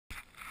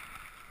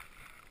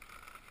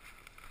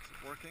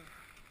working?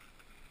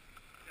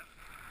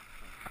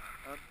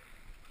 Yeah.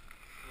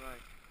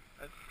 Right.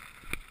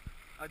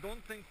 I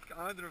don't think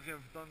either of you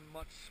have done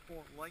much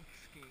sport like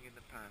skiing in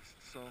the past,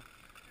 so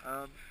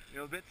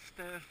you're a bit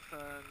stiff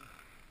and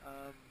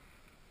um,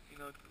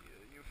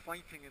 you're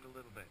fighting it a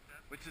little bit,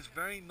 which is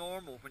very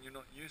normal when you're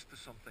not used to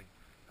something.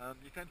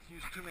 You tend to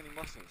use too many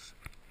muscles,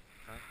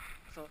 right?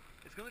 So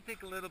it's going to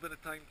take a little bit of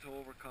time to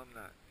overcome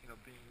that,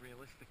 being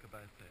realistic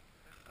about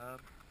it.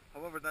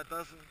 However, that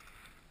doesn't,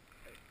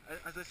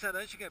 as I said,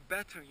 as you get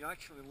better, you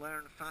actually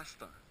learn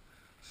faster.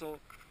 So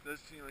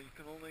you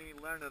can only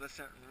learn at a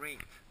certain rate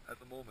at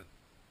the moment,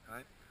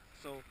 right?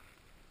 So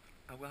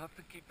we'll have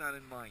to keep that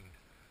in mind.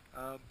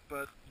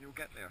 But you'll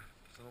get there,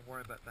 so don't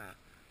worry about that.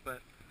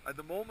 But at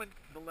the moment,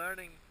 the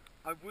learning,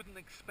 I wouldn't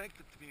expect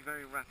it to be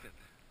very rapid,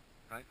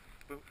 right?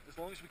 But as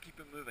long as we keep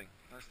it moving,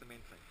 that's the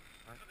main thing,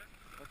 right?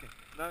 Okay.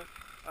 Now,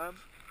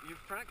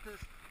 you've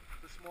practiced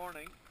this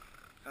morning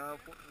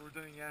what we were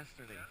doing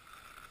yesterday.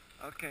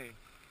 Okay.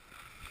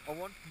 I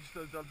want just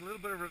a little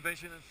bit of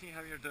revision and see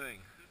how you're doing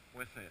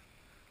with it.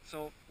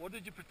 So, what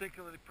did you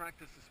particularly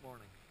practice this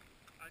morning?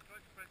 I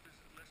tried to practice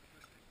less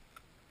twisting.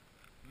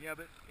 Yeah,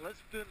 but let's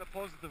do it in a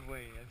positive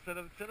way. Instead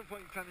of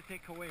what you're trying to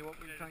take away, what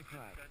were you trying to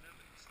add?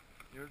 Dynamics.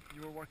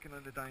 You were working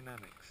on the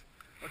dynamics.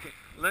 Okay,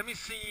 let me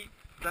see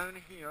down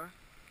here.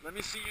 Let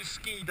me see you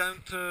ski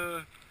down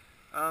to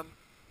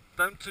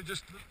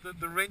just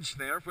the ridge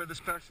there where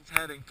this person's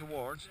heading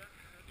towards.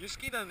 You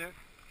ski down there,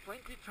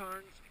 20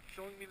 turns,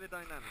 showing me the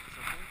dynamics,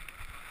 okay?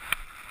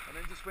 And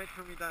then just wait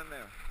for me down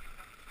there.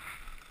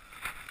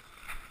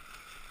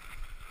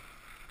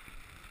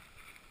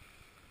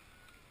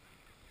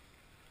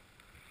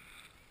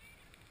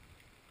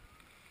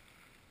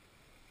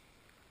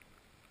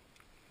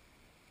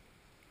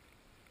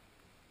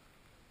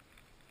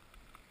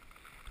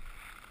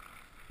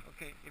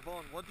 Okay,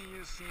 Yvonne, what do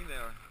you see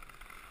there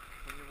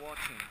when you're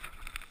watching?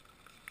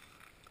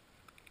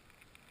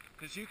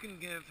 Because you can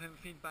give him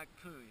feedback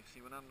too, you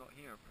see, when I'm not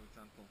here, for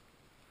example.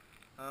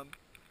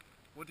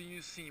 What do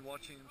you see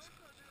watching him?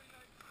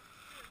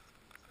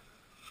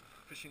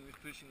 Pushing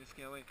the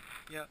ski away.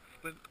 Yeah,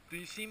 but do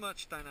you see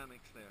much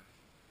dynamics there?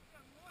 Yeah,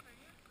 more than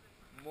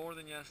yesterday. More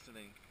than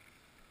yesterday.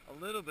 A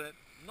little bit,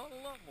 not a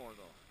lot more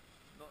though.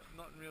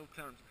 Not in real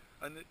terms.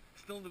 And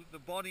still the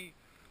body,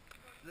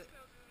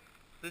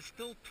 there's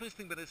still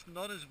twisting, but it's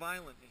not as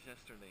violent as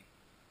yesterday.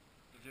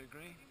 Would you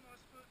agree? More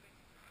smoothly.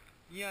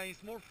 Yeah,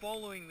 he's more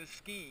following the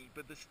ski,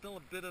 but there's still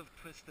a bit of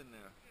twist in there.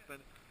 Yeah. But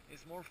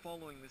it's more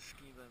following the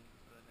ski than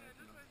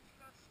anything This else. way he's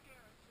not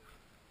scared too.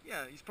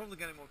 Yeah, he's probably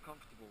getting more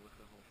comfortable with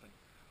the whole thing.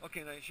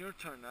 Okay, now it's your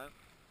turn now.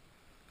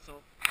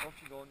 So off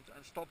you go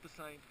and stop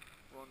beside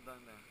Ron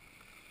down there.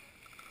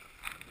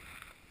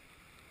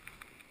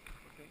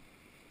 Okay?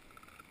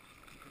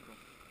 You can go.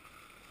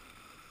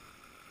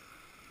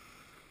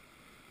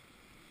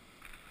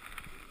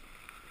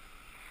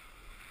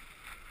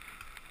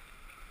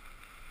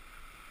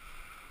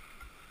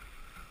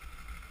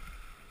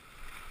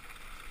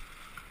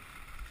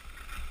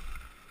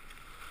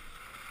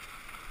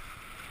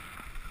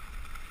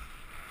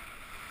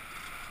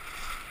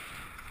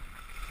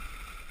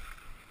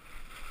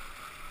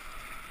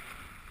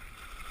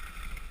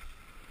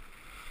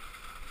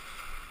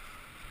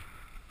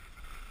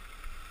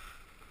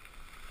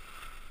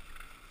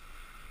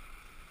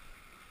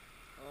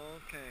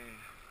 Okay.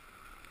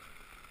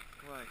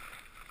 Right.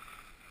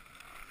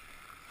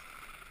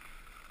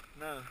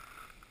 Now.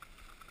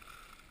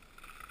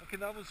 Okay,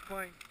 that was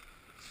quite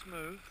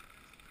smooth.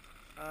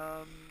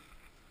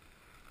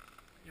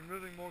 You're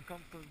moving more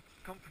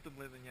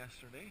comfortably than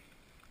yesterday.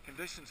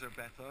 Conditions are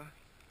better.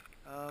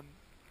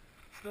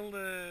 Still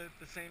the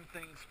same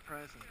things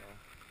present though.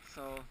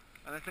 So,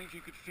 and I think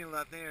you could feel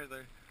that there.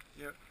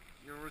 Your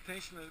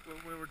rotation,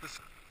 we were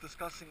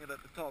discussing it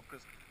at the top,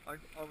 because I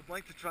would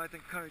like to try to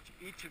encourage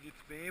each of you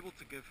to be able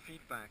to give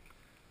feedback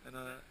in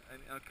a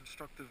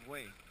constructive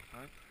way,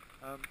 right?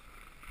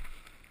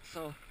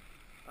 So,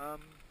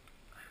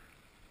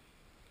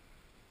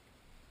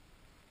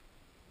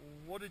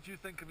 what did you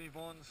think of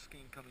Yvonne's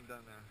skiing coming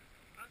down there?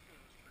 I thought it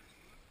was pretty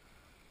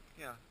smooth.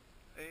 Yeah,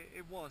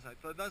 it was. I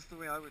thought that's the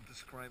way I would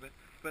describe it.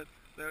 But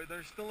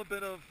there's still a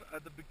bit of,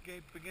 at the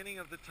beginning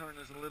of the turn,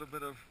 there's a little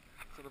bit of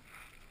sort of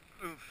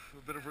oomph,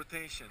 a bit of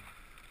rotation,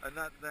 and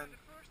that then. The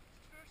first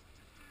 2-3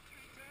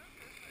 turns.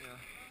 Yeah.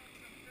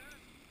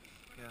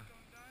 But Yeah.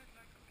 don't die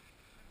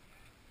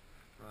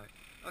like. Right.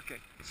 Okay.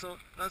 So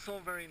that's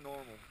all very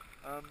normal.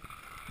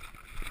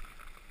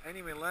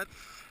 Anyway, let's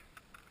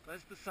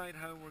decide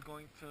how we're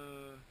going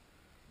to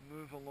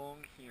move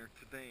along here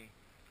today.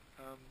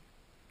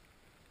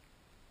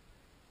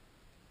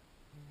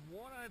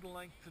 What I'd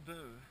like to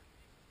do,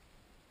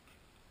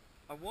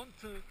 we'll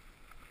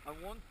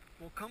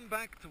come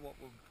back to what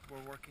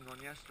we're working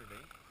on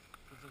yesterday,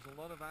 because there's a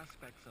lot of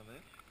aspects of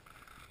it,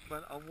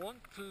 but I want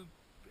to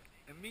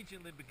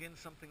immediately begin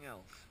something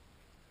else,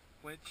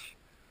 which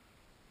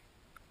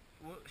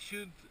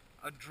should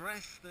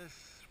address this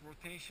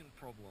rotation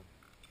problem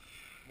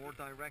more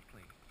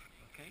directly,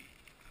 okay?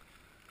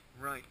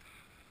 Right.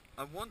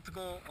 I want to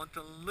go onto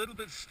a little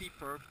bit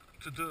steeper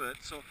to do it.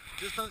 So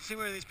just don't see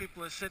where these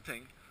people are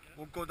sitting.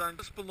 We'll go down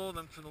just below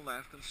them to the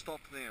left and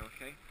stop there,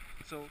 okay?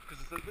 So, because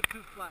it's a little bit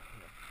too flat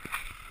here.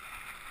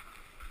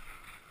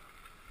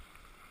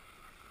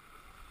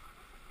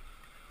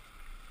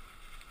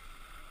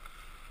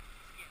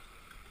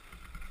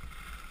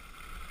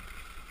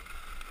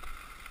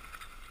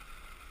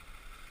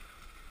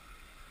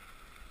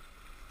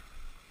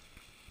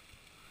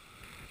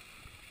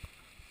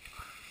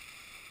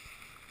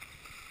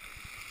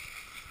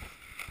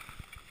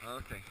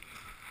 Okay.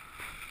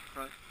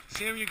 Right.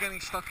 See how you're getting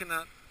stuck in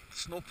that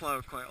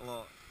snowplow quite a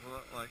lot?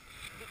 Well, like,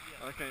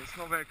 okay, it's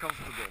not very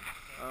comfortable.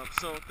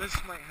 So this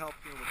might help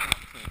you with that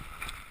too.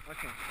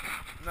 Okay.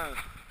 Now,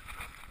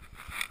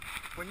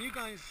 when you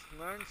guys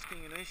learned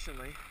skiing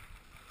initially,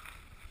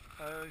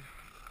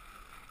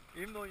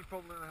 even though you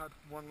probably only had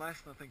one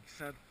lesson, I think you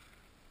said,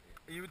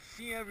 you would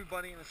see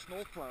everybody in a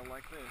snowplow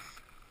like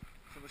this.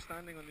 So we're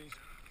standing on these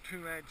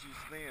two edges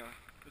there,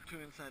 the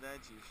two inside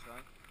edges,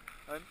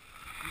 right? And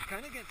you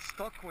kind of get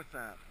stuck with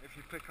that if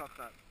you pick up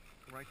that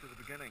right at the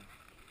beginning.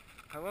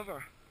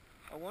 However,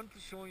 I want to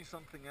show you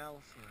something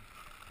else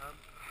here.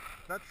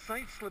 That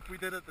side slip we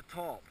did at the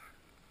top,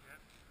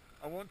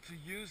 I want to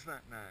use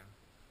that now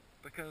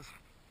because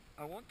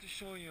I want to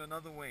show you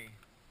another way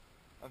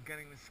of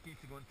getting the ski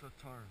to go into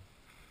a turn.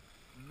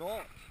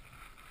 Not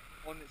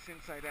on its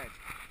inside edge.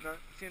 Now,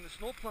 see, in the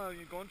snowplow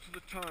you go into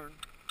the turn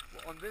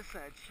on this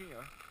edge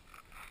here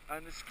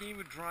and the ski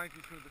would drive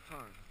you through the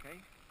turn, okay?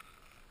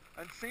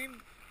 And same,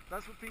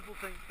 that's what people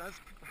think, that's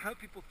how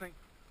people think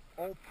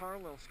all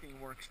parallel skiing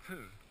works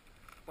too,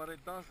 but it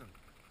doesn't.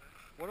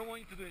 What I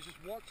want you to do is just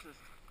watch this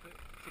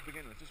to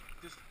begin with.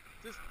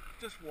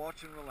 Just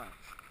watch and relax.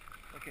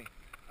 Okay,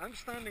 I'm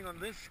standing on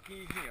this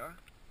ski here,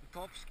 the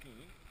top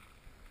ski,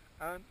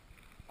 and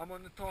I'm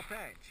on the top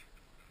edge.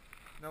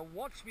 Now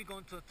watch me go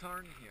into a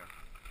turn here.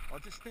 I'll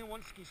just stay on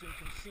one ski so you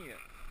can see it.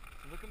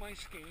 So look at my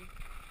ski,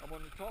 I'm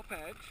on the top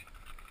edge,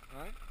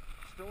 right?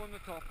 Still on the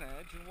top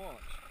edge, and watch.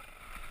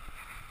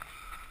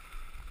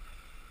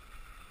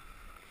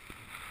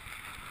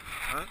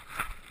 Right?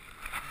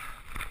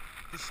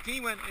 The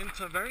ski went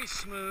into a very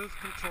smooth,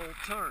 controlled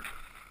turn.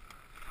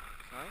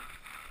 Right?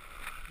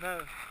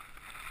 Now,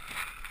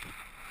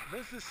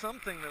 this is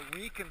something that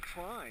we can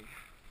try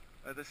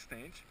at this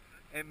stage.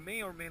 It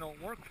may or may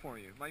not work for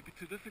you. It might be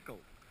too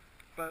difficult.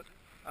 But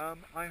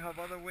I have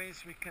other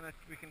ways we can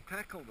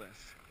tackle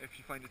this if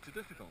you find it too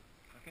difficult.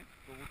 Okay?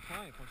 But we'll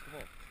try it first of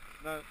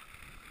all. Now,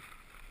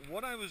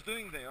 what I was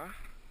doing there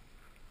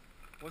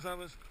was I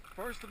was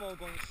first of all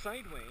going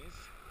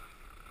sideways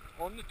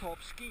on the top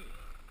ski,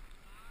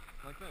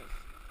 like this.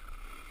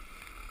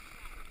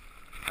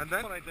 And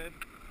then what I did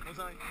was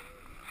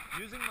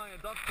using my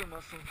adductor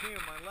muscle here,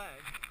 my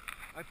leg,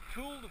 I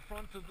pulled the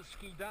front of the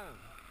ski down.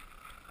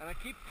 And I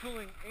keep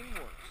pulling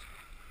inwards,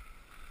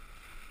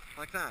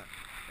 like that.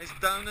 It's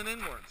down and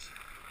inwards.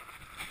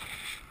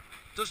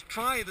 Just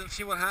try it and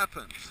see what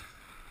happens.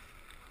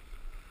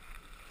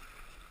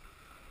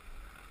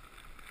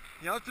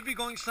 You have to be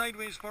going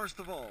sideways first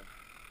of all.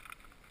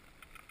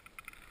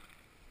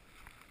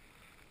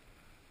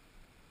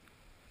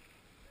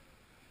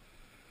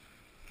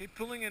 Keep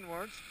pulling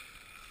inwards.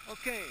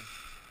 Okay,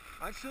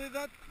 actually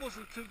that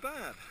wasn't too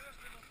bad.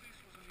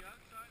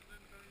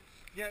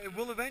 Yeah, it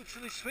will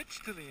eventually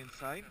switch to the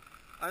inside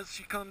as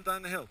you come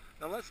down the hill.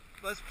 Now let's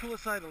pull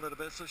aside a little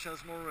bit so she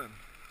has more room.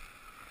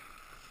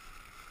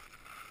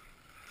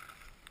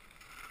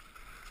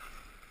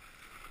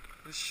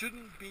 This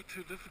shouldn't be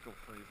too difficult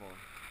for Yvonne.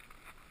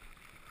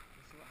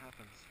 Let's see what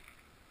happens.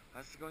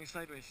 That's going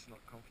sideways she's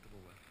not comfortable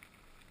with.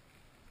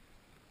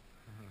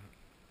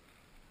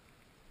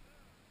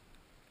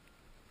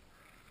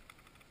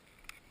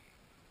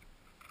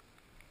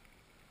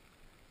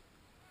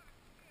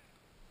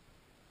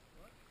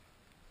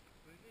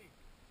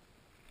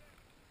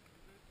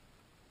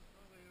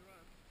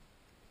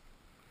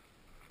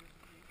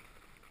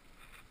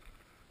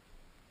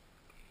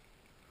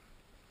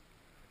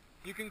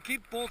 You can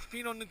keep both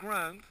feet on the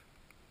ground